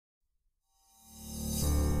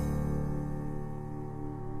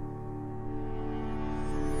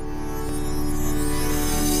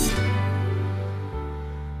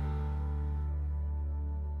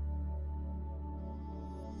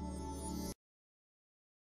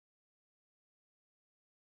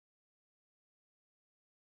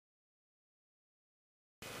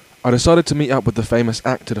I decided to meet up with the famous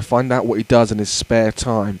actor to find out what he does in his spare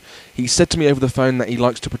time. He said to me over the phone that he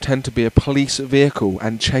likes to pretend to be a police vehicle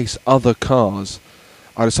and chase other cars.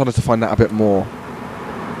 I decided to find out a bit more.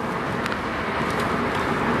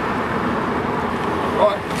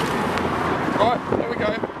 Right, here we go.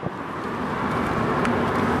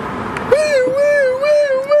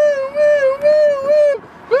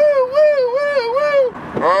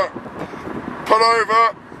 Right, pull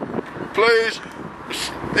over, please.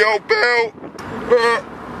 The old bill.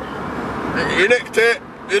 You nicked it.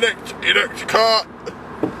 You nicked your car.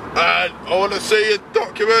 And I want to see your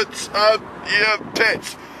documents and your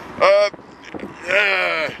tits.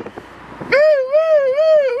 Yeah.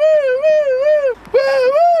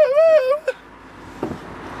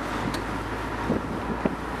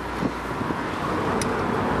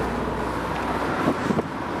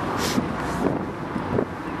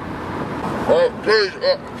 Please,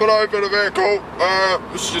 pull over the vehicle.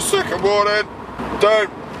 This is your second warning. Don't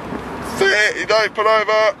see it, you don't pull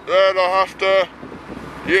over, then I'll have to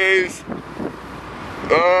use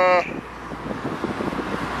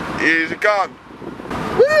a gun.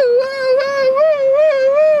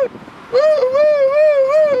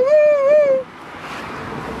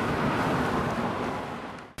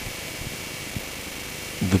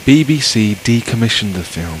 The BBC decommissioned the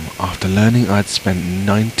film after learning I'd spent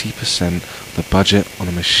 90% of the budget on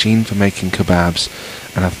a machine for making kebabs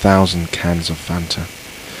and 1,000 cans of Fanta.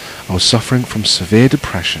 I was suffering from severe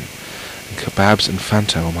depression, and kebabs and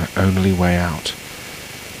Fanta were my only way out.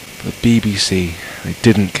 But the BBC, they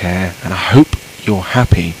didn't care, and I hope you're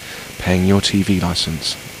happy paying your TV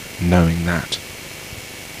license knowing that.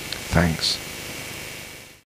 Thanks.